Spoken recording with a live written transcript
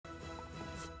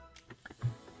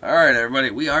Alright,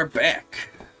 everybody, we are back.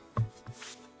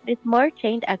 With more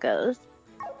chained echoes.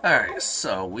 Alright,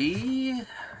 so let's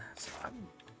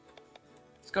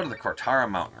go to the Cortara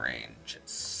mountain range and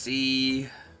see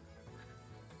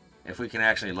if we can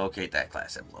actually locate that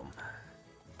class emblem.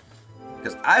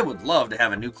 Because I would love to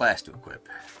have a new class to equip.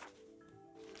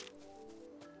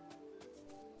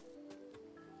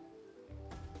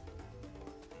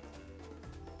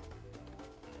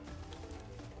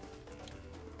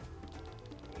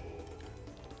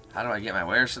 How do I get my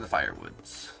wares to the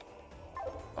firewoods?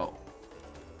 Oh.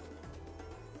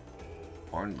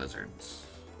 Horned lizards.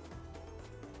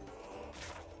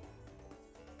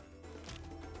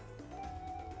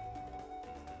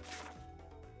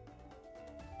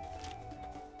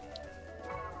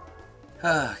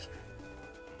 Okay.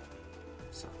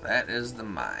 So that is the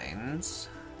mines.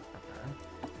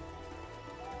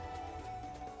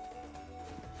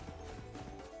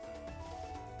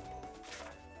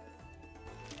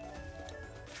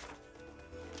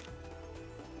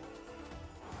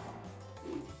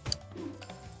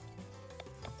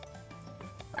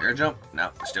 Fire jump?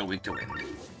 No, we're still weak to wind.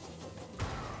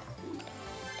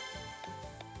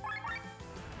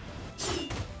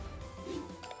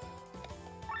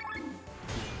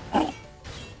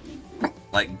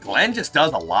 Like, Glenn just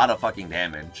does a lot of fucking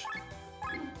damage.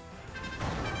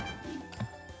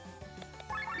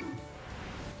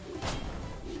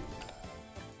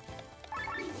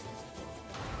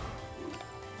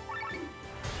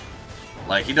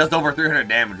 Like, he does over 300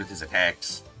 damage with his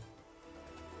attacks.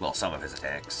 Well, some of his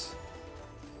attacks.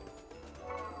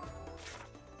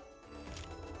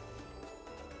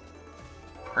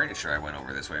 Pretty sure I went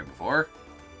over this way before.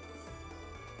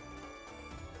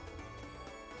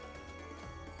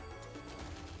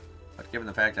 But given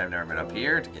the fact I've never been up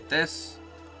here to get this,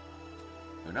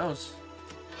 who knows?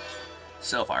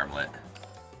 Self-armlet.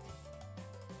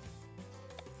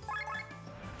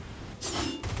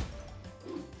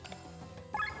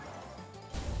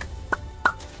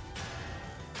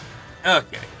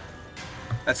 Okay.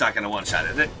 That's not gonna one-shot,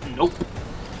 is it? Nope.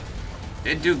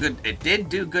 Did do good. It did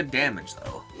do good damage,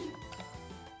 though.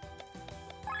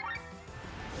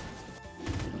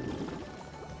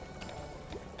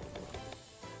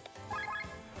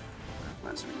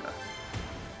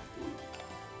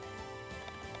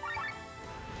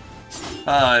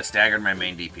 It staggered my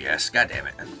main DPS. God damn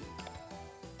it.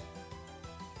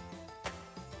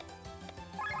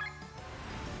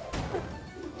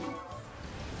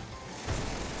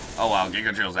 Oh wow,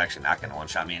 Giga Drill's actually not gonna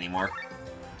one-shot me anymore.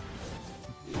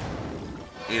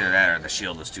 Either that or the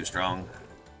shield is too strong.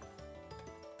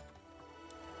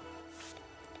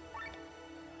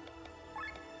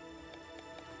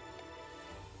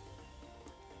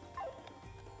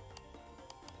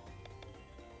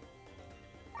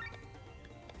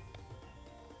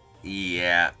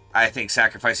 Yeah, I think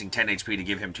sacrificing 10 HP to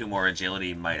give him 2 more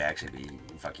agility might actually be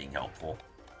fucking helpful.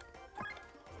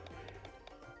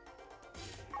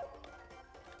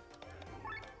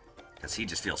 Because he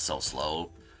just feels so slow.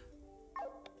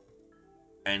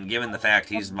 And given the fact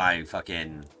he's my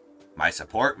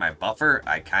support, my buffer,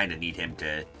 I kind of need him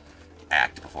to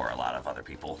act before a lot of other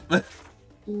people.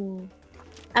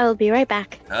 I will be right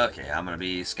back. Okay, I'm going to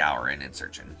be scouring and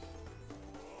searching.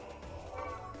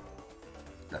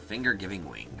 The finger-giving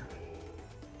wing.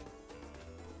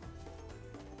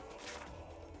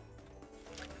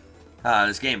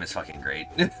 This game is fucking great.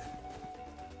 Okay,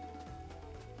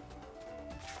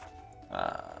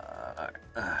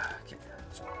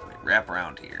 so let me wrap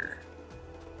around here.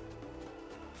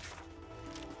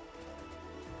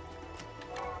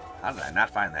 How did I not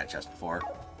find that chest before?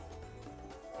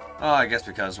 Oh, I guess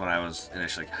because when I was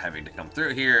initially having to come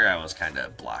through here, I was kind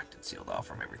of blocked and sealed off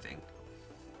from everything.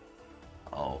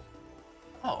 Oh.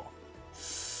 Oh.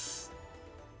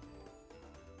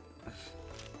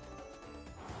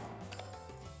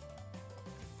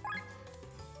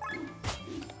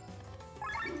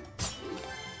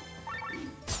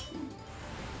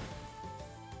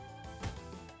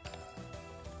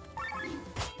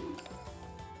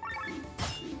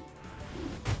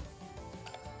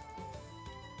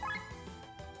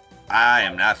 I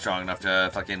am not strong enough to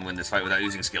fucking win this fight without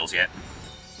using skills yet.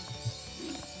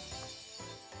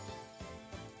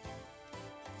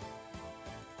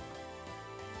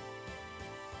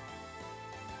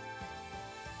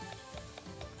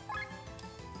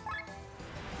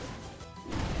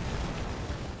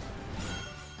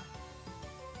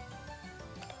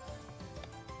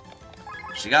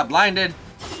 She got blinded.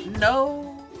 No.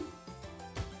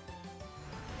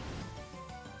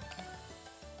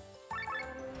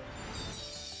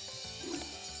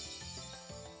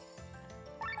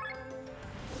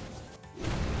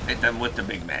 Hit them with the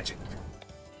big magic.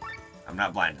 I'm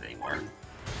not blinded anymore.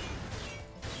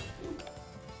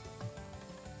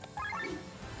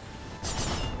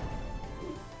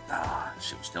 Ah,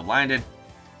 she was still blinded.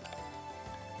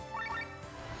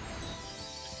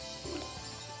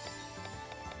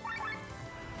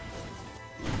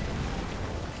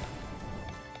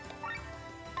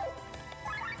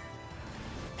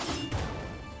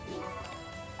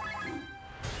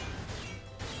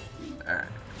 Alright.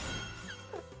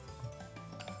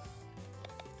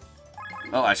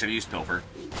 Oh, I should have used Pilfer.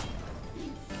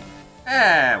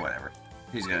 Whatever.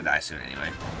 He's gonna die soon anyway.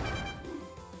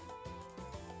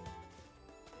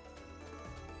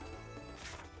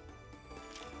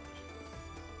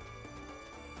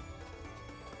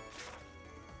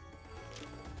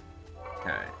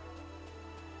 Okay.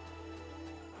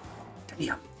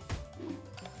 Damn.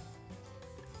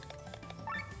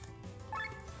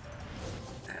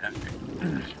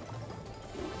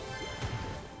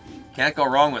 Can't go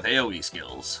wrong with AoE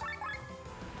skills.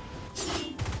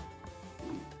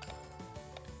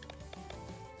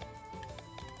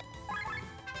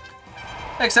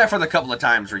 Except for the couple of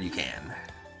times where you can.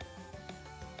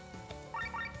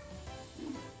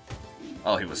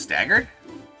 Oh, he was staggered?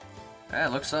 Yeah,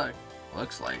 looks like.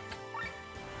 Looks like.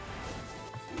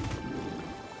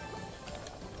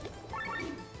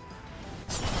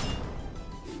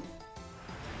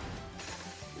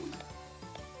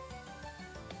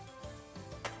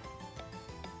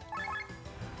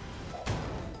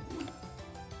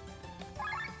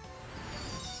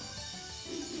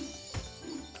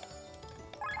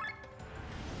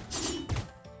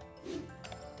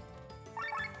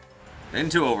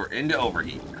 Into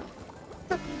overheat.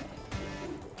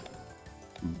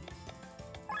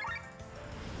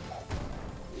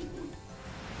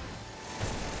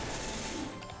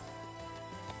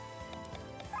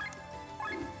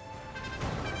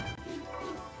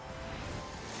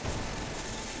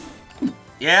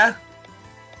 Yeah.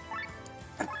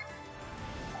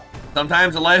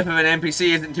 Sometimes the life of an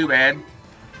NPC isn't too bad.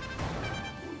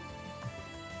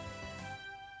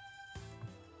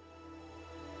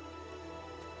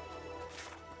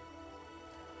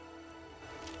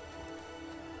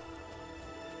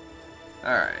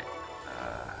 Alright.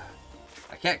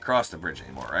 I can't cross the bridge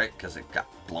anymore, right? Because it got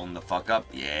blown the fuck up.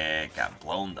 Yeah, it got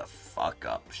blown the fuck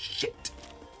up. Shit.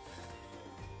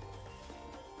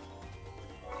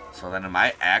 So then am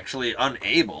I actually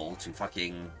unable to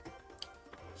fucking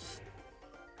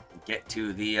get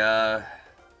to the,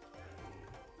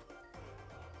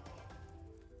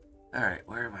 Alright,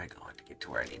 where am I going to get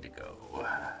to where I need to go?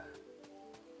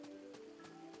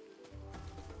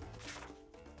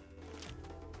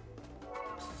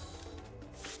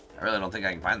 I really don't think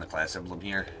I can find the class emblem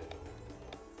here.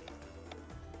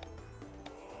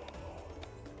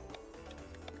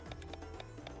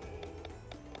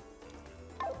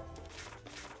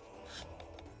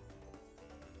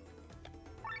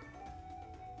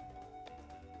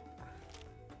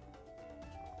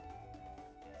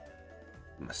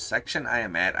 The section I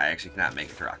am at, I actually cannot make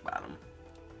it to rock bottom.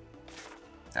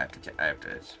 I have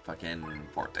to fucking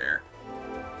port there.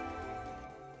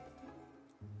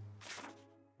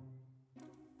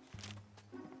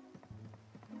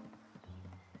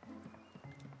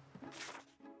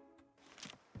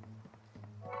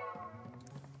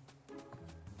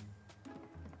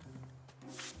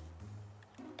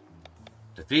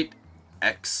 Defeat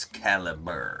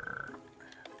Excalibur.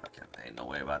 Fucking ain't no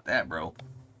way about that, bro.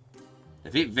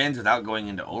 Defeat Vince without going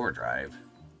into overdrive.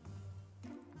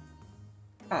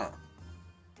 Huh.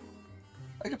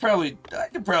 I could probably do that. I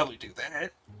could probably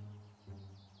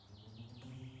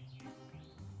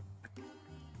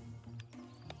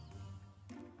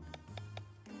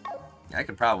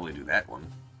do that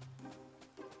one.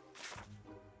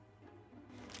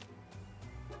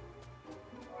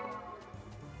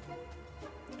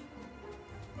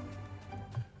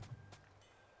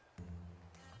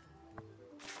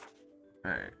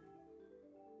 Alright.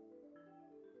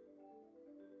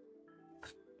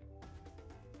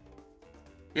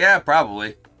 Yeah,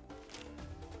 probably.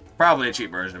 Probably a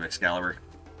cheap version of Excalibur.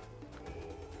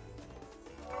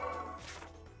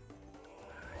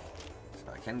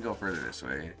 So I can go further this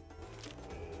way.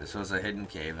 This was a hidden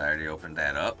cave. I already opened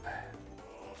that up.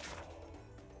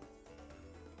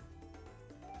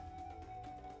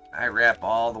 I wrap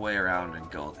all the way around and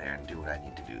go there and do what I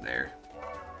need to do there.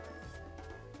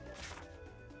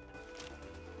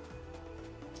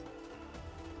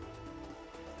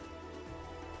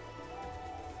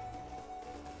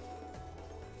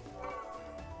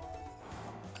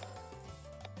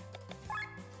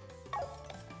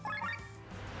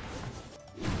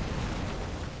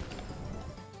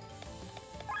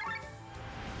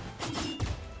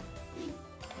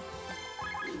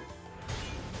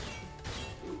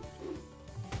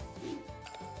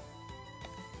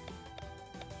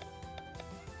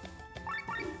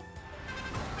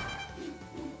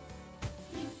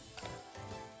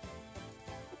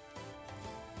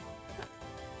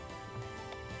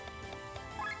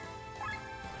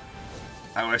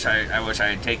 I wish I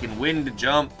had taken wind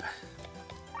jump.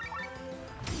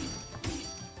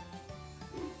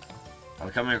 I'm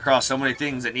coming across so many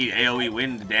things that need AoE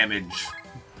wind damage.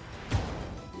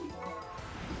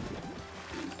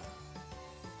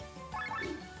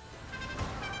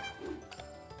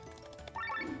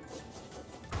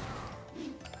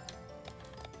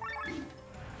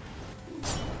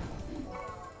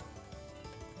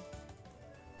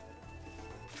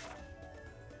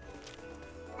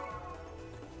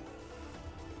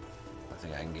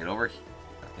 Nothing I can get over.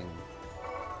 Nothing.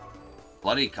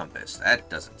 Bloody compass. That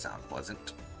doesn't sound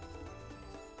pleasant.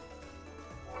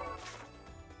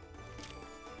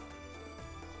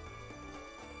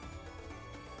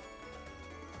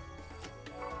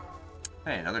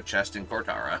 Hey, another chest in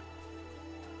Cortara.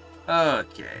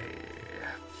 Okay.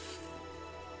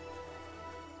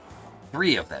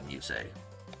 3 of them, you say?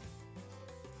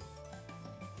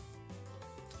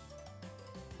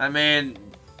 I mean,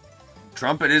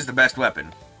 trumpet is the best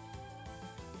weapon.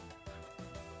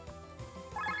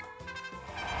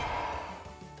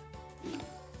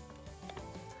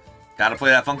 Gotta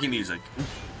play that funky music.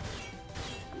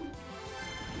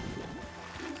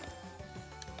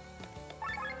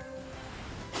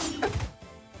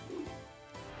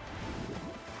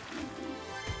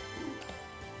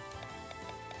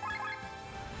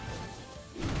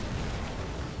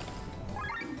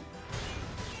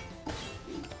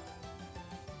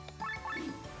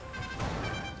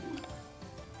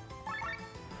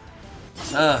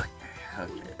 Okay.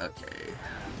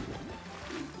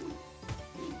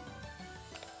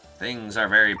 Things are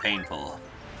very painful.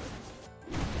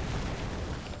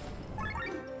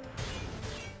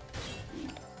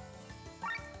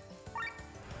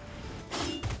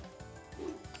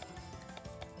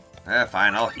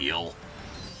 Fine, I'll heal.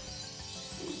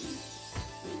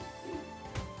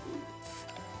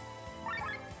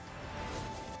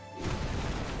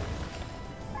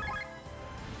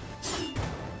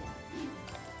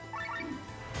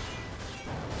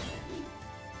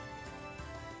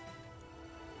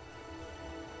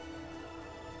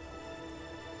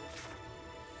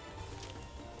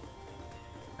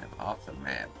 Off the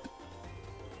map.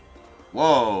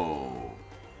 Whoa.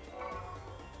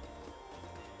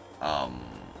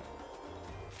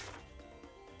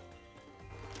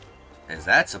 Is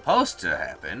that supposed to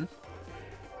happen?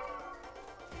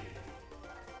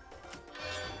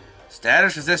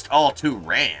 Status resist all to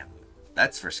ram.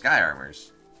 That's for sky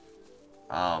armors.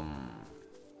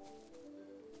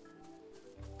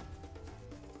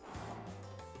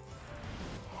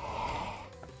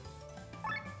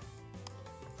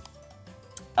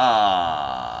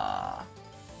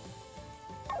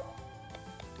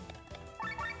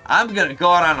 I'm gonna go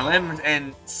out on a limb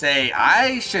and say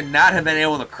I should not have been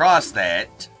able to cross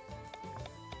that.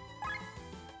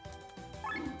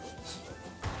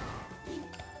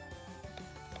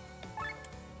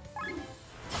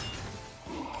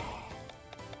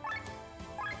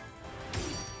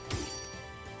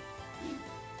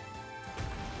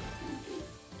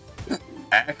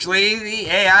 Actually, the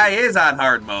AI is on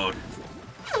hard mode.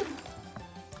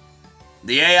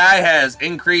 The AI has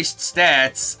increased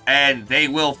stats, and they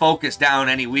will focus down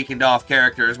any weakened off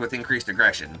characters with increased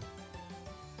aggression.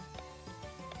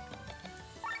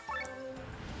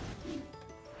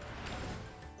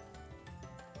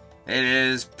 It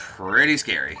is pretty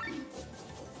scary.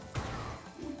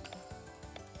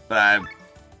 But I'm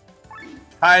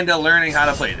kinda learning how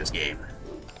to play this game.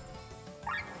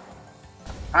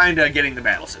 Kinda getting the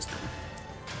battle system.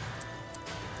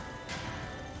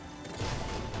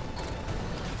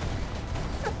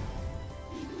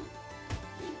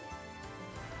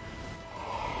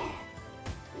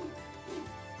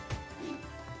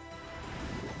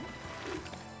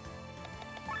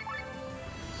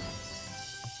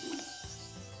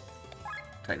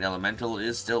 Titan Elemental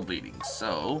is still bleeding,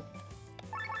 so...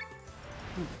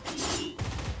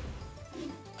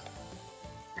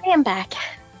 I am back.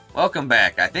 Welcome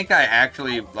back. I think I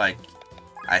actually broke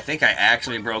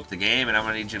the game, and I'm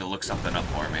gonna need you to look something up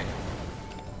for me.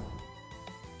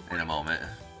 In a moment.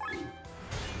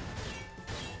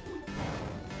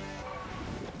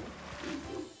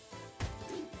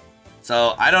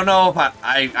 So, I don't know if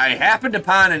I happened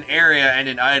upon an area and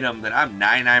an item that I'm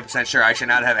 99% sure I should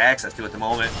not have access to at the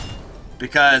moment.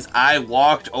 Because I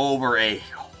walked over a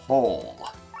hole.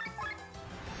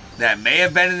 That may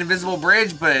have been an invisible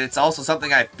bridge, but it's also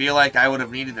something I feel like I would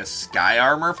have needed a sky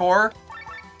armor for.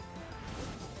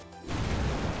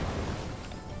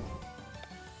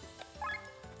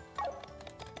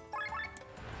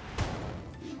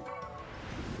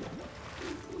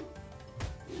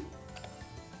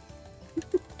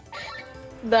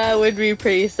 That would be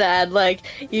pretty sad. Like,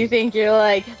 you think you're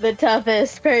like the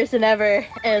toughest person ever,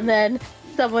 and then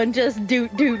someone just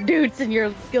doots, and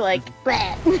you're like,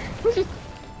 bleh.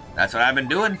 That's what I've been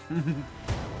doing.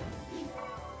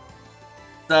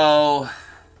 So...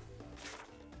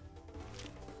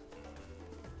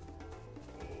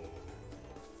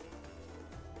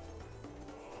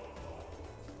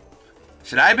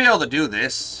 should I be able to do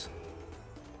this?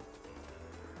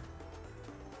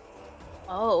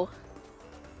 Oh.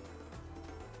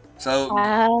 So...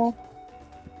 I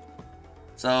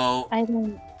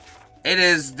don't... It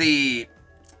is the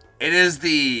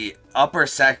upper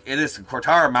it is the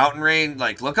Kortara Mountain Range.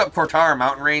 Like, look up Kortara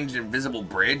Mountain Range Invisible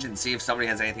Bridge and see if somebody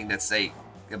has anything to say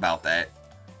about that.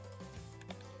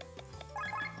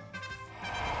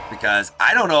 Because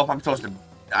I don't know if I'm supposed to...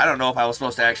 I don't know if I was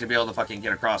supposed to actually be able to fucking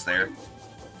get across there.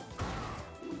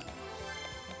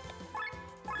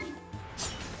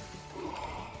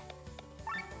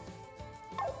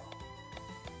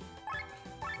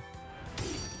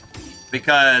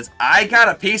 Because I got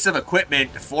a piece of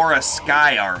equipment for a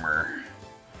sky armor.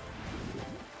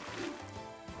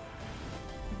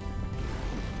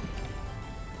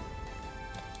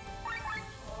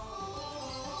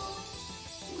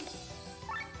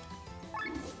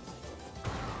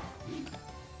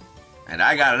 And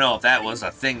I gotta know if that was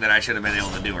a thing that I should have been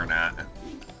able to do or not.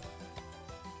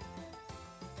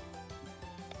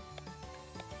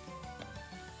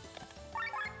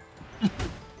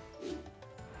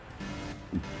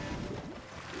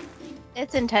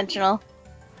 It's intentional.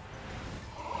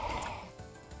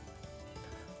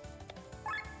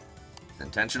 It's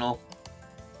intentional?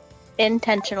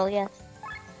 Intentional, yes.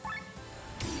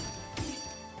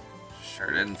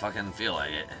 Sure didn't fucking feel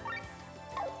like it.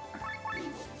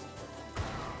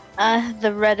 The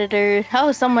Redditor...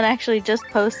 Oh, someone actually just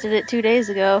posted it 2 days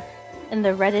ago in the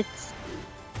Reddits.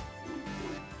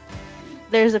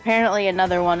 There's apparently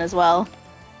another one as well.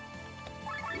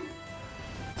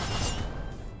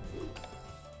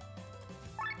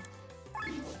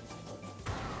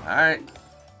 Alright.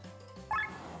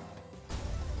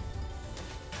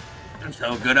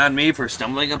 So good on me for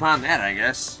stumbling upon that, I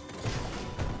guess.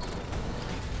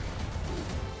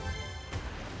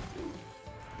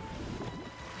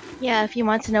 Yeah, if you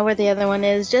want to know where the other one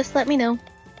is, just let me know.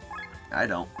 I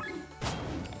don't.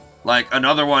 Like,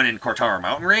 another one in Kortara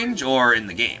Mountain Range, or in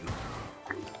the game?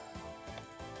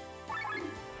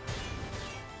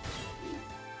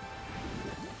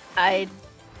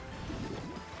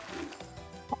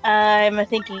 I'm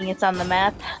thinking it's on the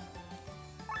map.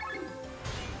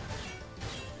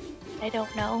 I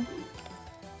don't know.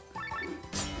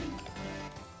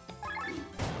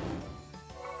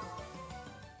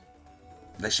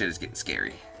 This shit is getting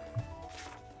scary.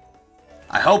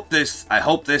 I hope this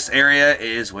area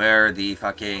is where the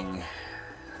fucking...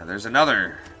 There's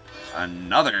another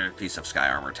piece of sky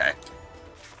armor tech.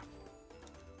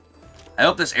 I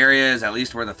hope this area is at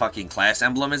least where the fucking class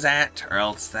emblem is at, or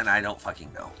else then I don't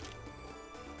fucking know.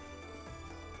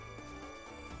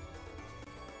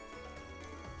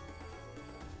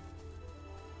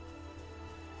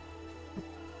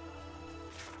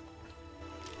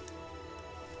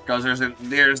 Because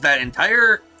there's that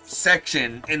entire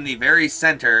section in the very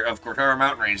center of Kortara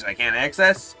Mountain Range that I can't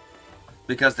access,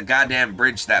 because the goddamn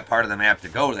bridge, that part of the map to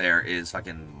go there, is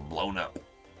fucking blown up.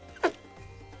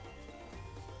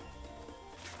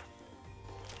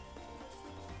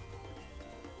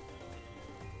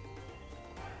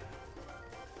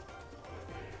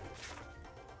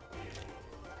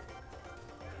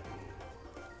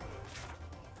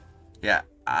 Yeah,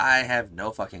 I have no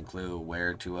fucking clue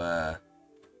where to,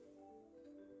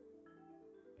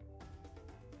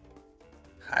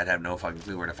 I'd have no fucking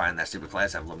clue where to find that stupid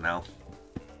class emblem now.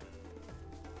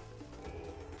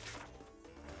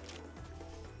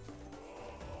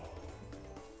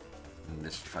 And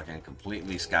just fucking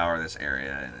completely scour this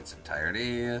area in its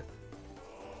entirety.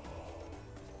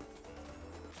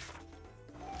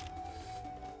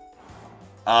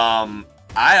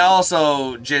 I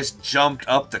also just jumped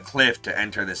up the cliff to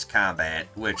enter this combat,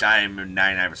 which I am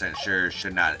 99% sure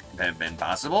should not have been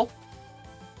possible.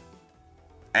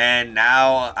 And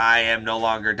now I am no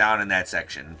longer down in that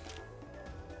section.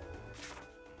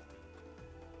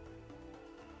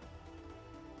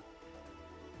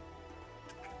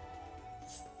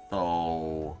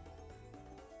 So,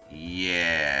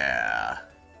 yeah.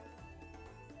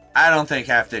 I don't think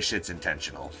half this shit's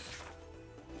intentional.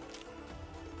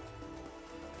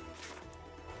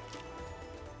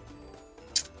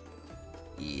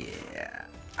 Yeah,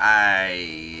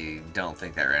 I don't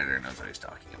think that Redditor knows what he's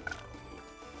talking about.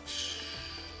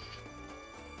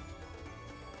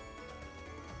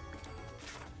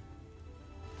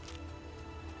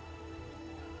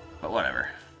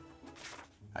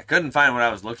 I couldn't find what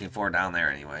I was looking for down there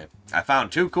anyway. I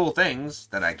found 2 cool things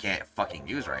that I can't fucking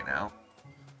use right now.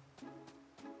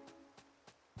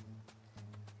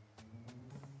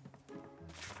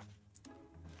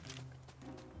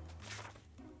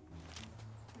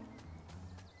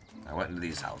 I went into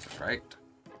these houses, right?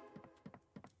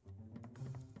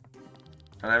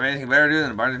 Don't have anything better to do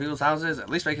than barge into people's houses?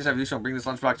 At least make yourself useful and bring this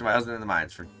lunchbox to my husband in the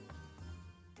mines.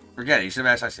 Forget it. You should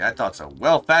have asked. I thought so.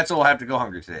 Well, Fatso will have to go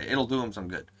hungry today. It'll do him some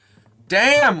good.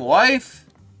 Damn, wife!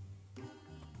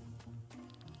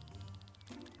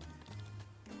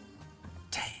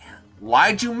 Damn.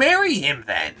 Why'd you marry him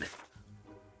then?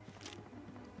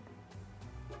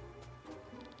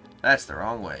 That's the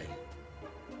wrong way.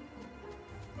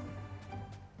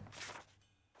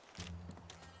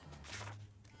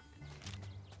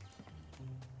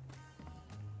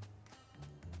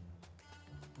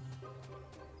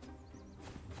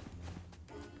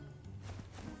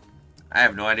 I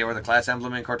have no idea where the class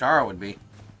emblem in Cortara would be.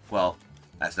 Well,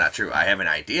 that's not true. I have an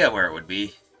idea where it would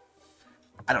be.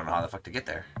 I don't know how the fuck to get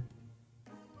there.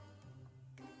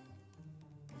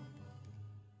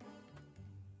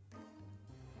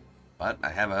 But I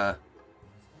have a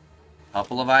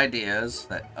couple of ideas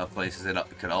of places it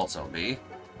could also be.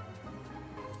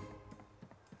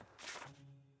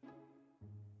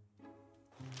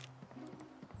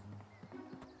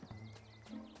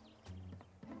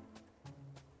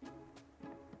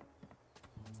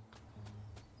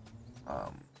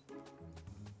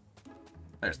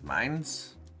 There's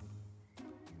mines.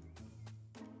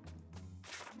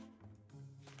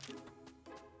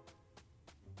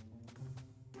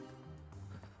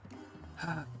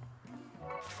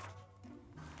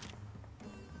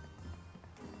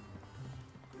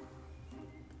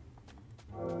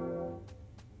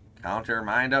 Counter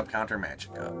mind up, counter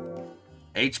magic up.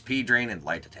 HP drain and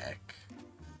light attack.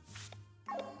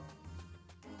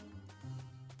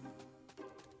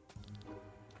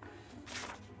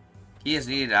 Key is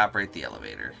needed to operate the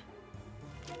elevator.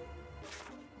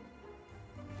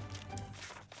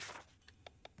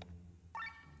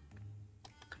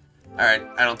 Alright,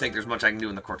 I don't think there's much I can do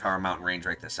in the Cortara mountain range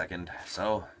right this second,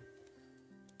 so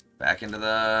back into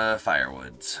the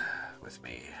firewoods with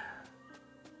me.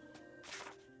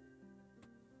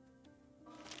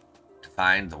 To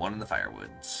find the one in the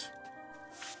firewoods.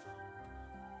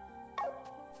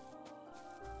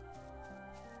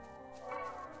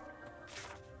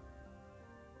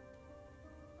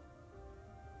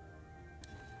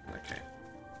 Okay.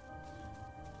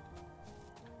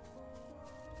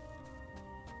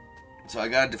 So I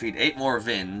gotta defeat 8 more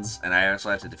Vins, and I also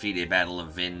have to defeat a battle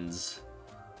of Vins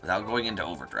without going into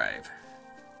overdrive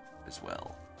as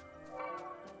well.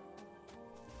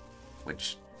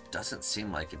 Which doesn't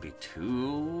seem like it'd be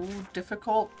too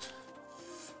difficult.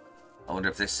 I wonder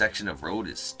if this section of road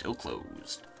is still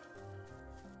closed.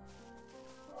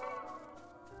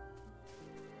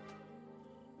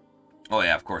 Oh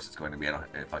yeah, of course it's going to be. I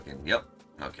don't fucking... Yep.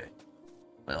 Okay.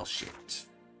 Well, shit.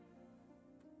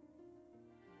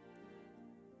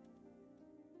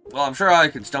 Well, I'm sure I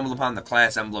could stumble upon the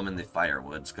class emblem in the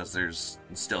firewoods, because there's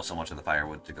still so much of the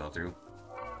firewood to go through.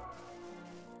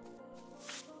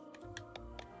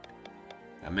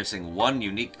 I'm missing one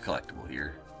unique collectible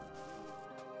here.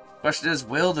 Question is,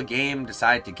 will the game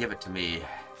decide to give it to me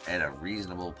at a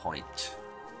reasonable point?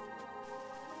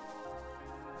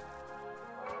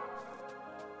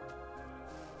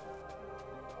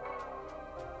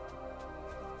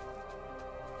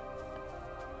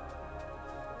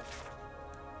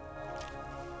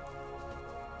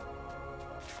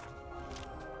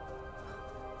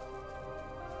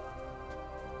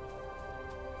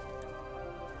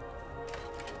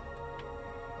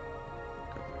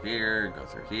 Here, go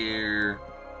through here.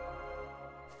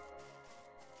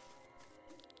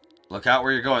 Look out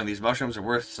where you're going. These mushrooms are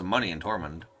worth some money in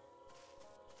Tormund.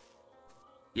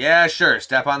 Yeah, sure.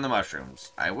 Step on the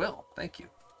mushrooms. I will. Thank you.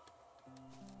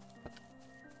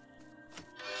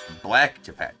 Black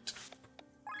Tippet.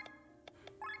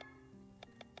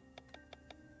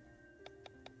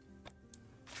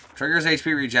 Triggers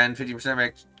HP regen, 50%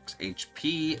 max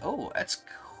HP. Oh, that's cool.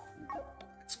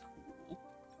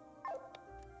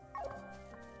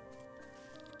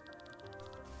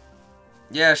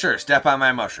 Yeah, sure. Step on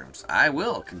my mushrooms. I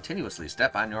will continuously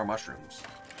step on your mushrooms.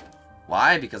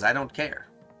 Why? Because I don't care.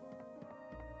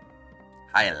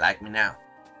 How you like me now?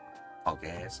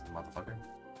 Okay, yes, motherfucker.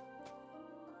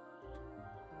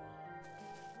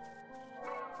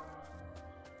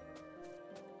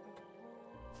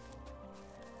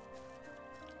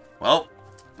 Well,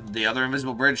 the other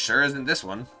invisible bridge sure isn't this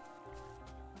one.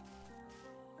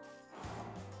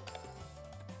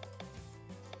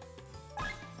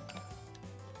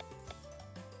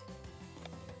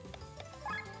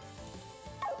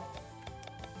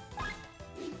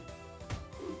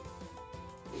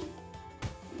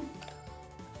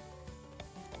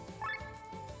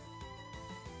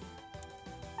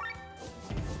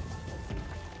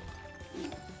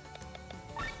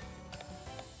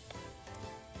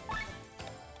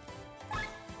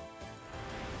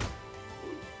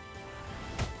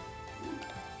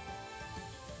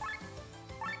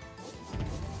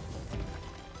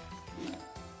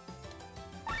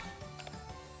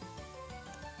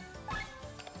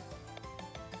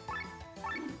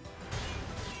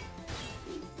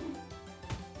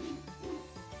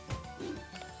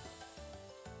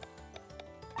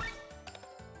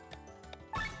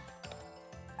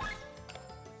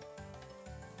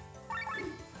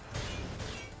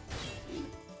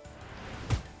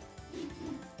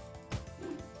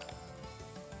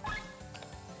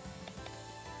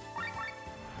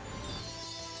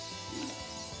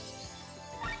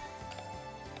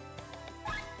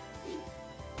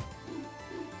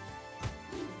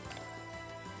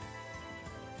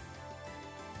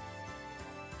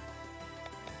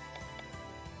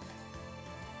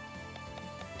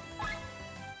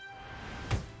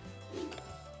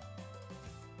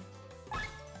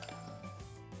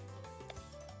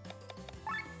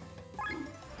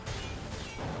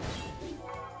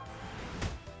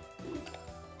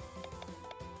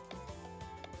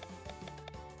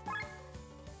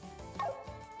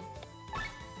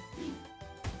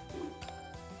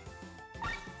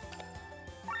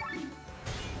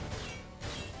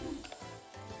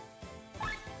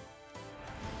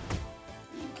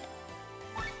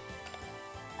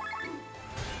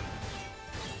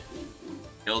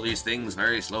 Kill these things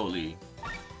very slowly.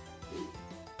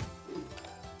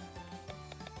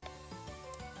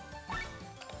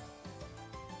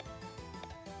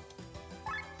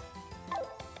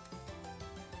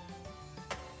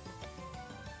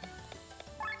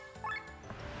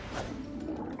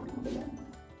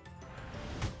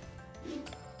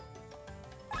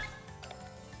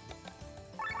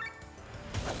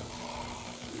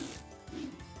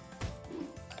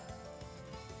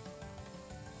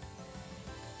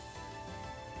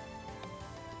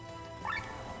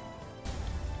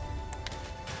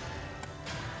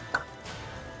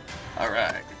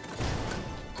 Alright.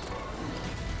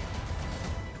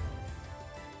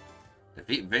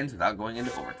 Defeat Vince without going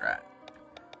into overdrive.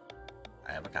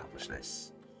 I have accomplished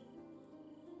this.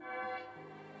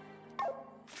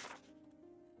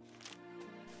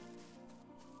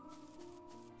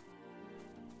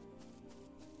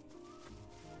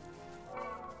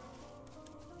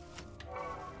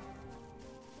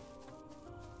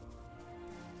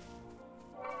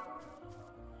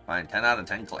 Find 10 out of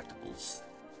 10 collectibles.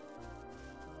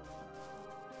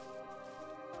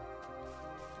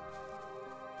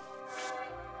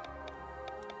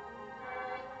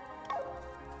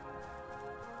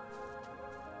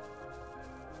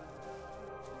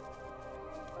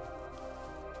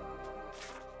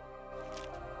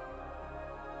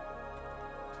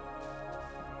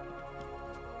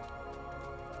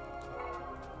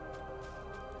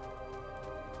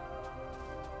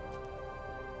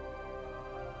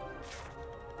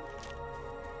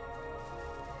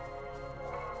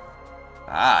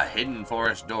 Ah, hidden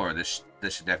forest door. This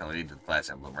should definitely lead to the class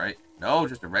emblem, right? No,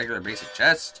 just a regular basic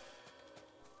chest.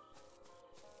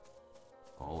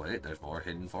 Oh wait, there's more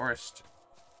hidden forest.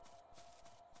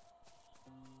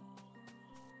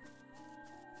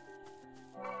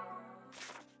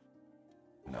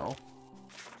 No.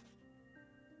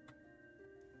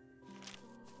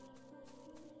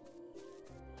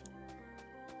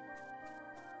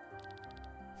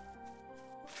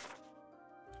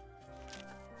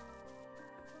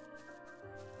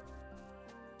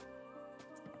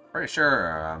 Pretty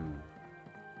sure I'm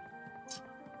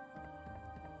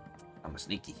a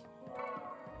sneaky.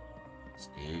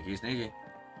 Sneaky.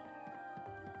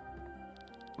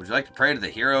 Would you like to pray to the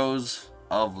heroes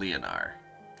of Leonar?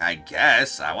 I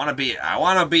guess. I wanna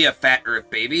be a fat earth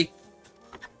baby.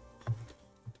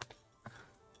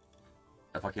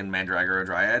 A fucking Mandragora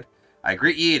Dryad. I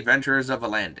greet ye, adventurers of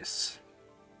Alandis.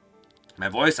 My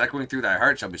voice echoing through thy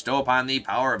heart shall bestow upon thee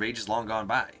power of ages long gone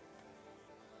by.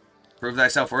 Prove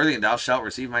thyself worthy, and thou shalt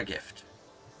receive my gift.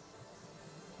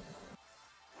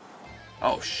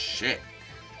 Oh, shit.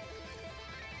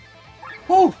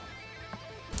 Whew!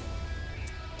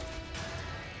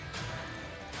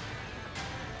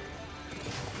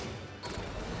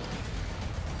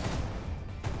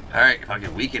 Alright,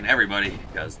 fucking weaken everybody,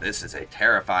 because this is a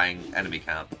terrifying enemy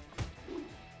count.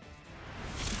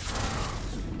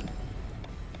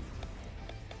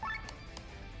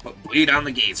 Put bleed on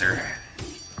the gazer.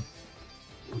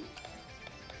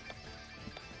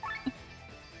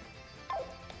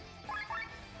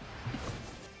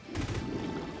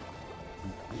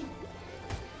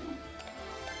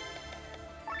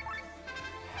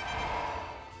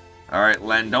 Alright,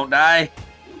 Len, don't die.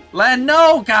 Len,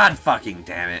 no! God fucking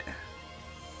damn it.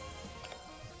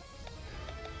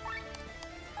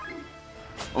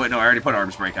 Oh, wait, no, I already put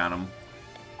Arms Break on him.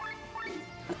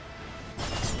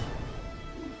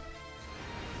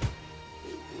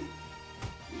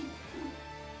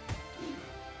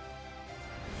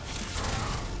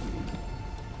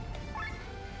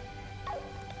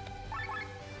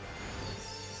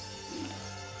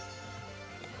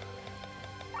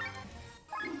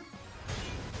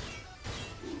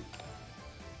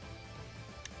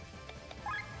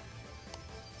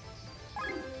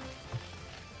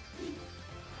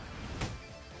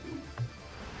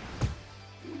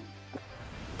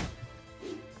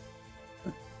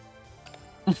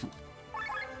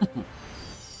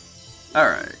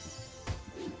 Alright.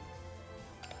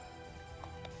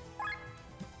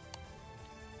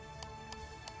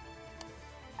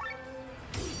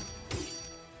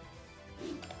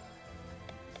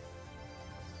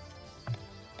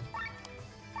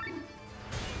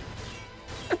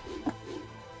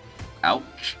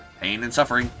 Ouch. Pain and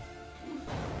suffering.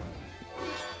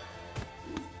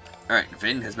 Alright,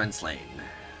 Finn has been slain.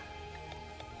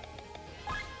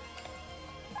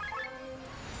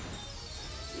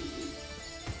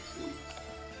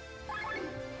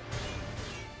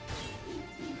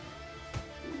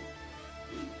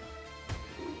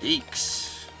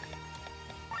 Eeks.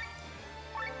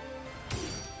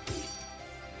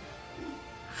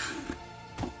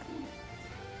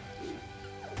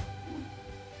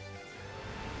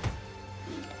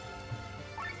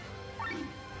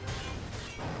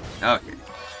 Okay.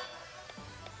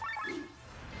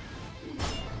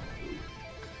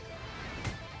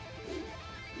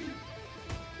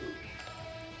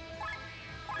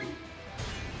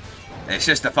 It's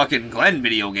just a fucking Glenn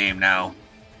video game now.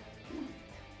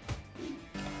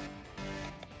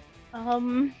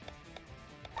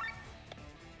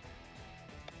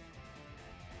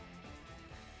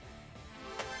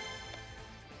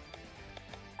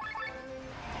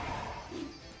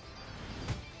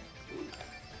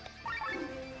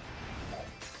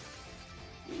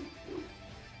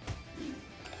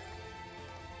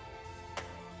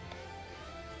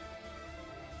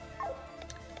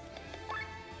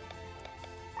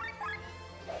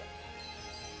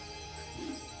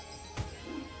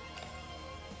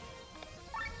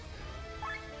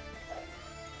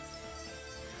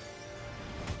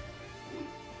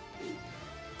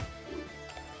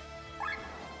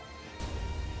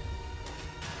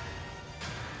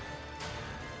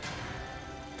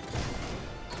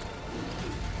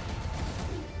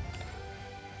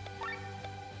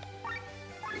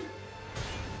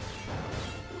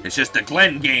 It's just a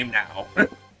Glenn game now.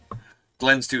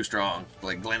 Glenn's too strong.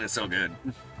 Like, Glenn is so good.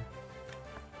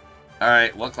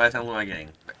 Alright, what class emblem am I getting?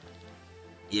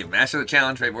 You've mastered the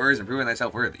challenge by words and proven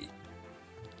thyself worthy.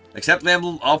 Accept the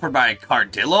emblem offered by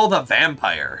Cardillo the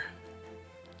Vampire.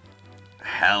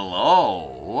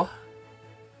 Hello?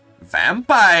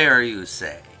 Vampire, you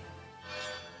say?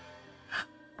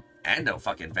 And a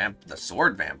fucking the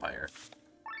sword vampire.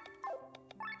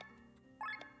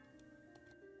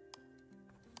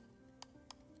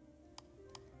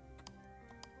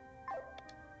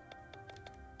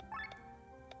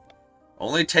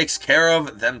 Only takes care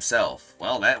of themselves.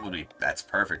 Well, that's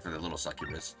perfect for the little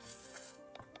succubus.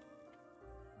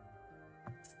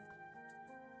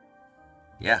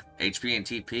 Yeah, HP and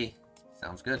TP.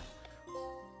 Sounds good.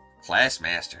 Class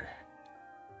Master.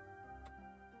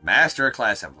 Master a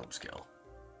class emblem skill.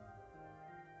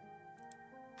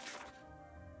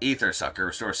 Ether Sucker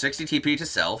restores 60 TP to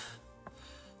self.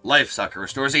 Life Sucker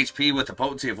restores HP with a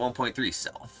potency of 1.3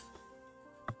 self.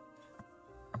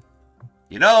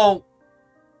 You know,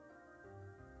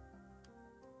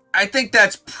 I think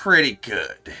that's pretty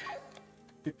good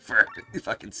for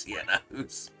fucking Sienna,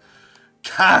 who's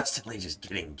constantly just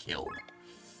getting killed.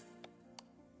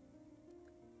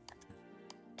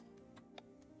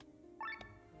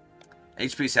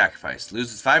 HP sacrifice.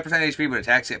 Loses 5% HP, but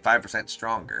attacks get 5%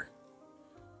 stronger.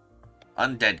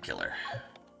 Undead Killer.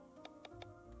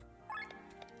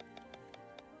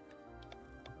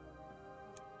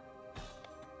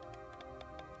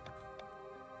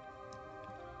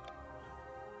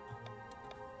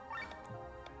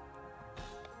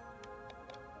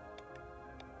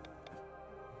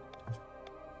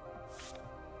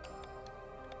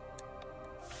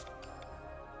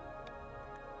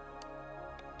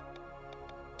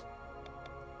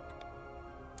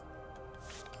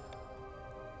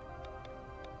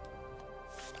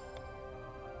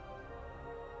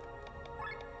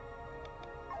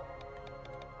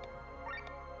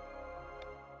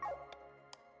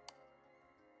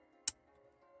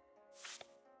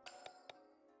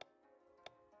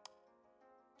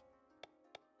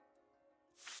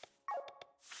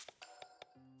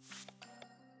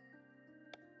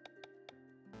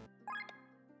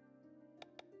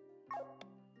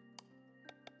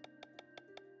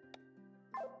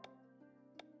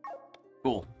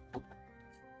 Cool.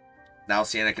 Now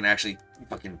Sienna can actually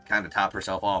fucking kind of top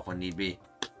herself off when need be.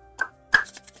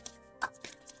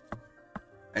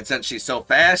 And since she's so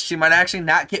fast, she might actually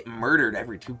not get murdered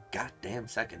every 2 goddamn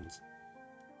seconds.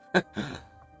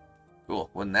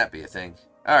 Cool. Wouldn't that be a thing?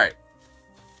 Alright.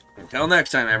 Until next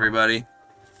time, everybody.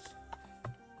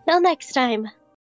 Till next time.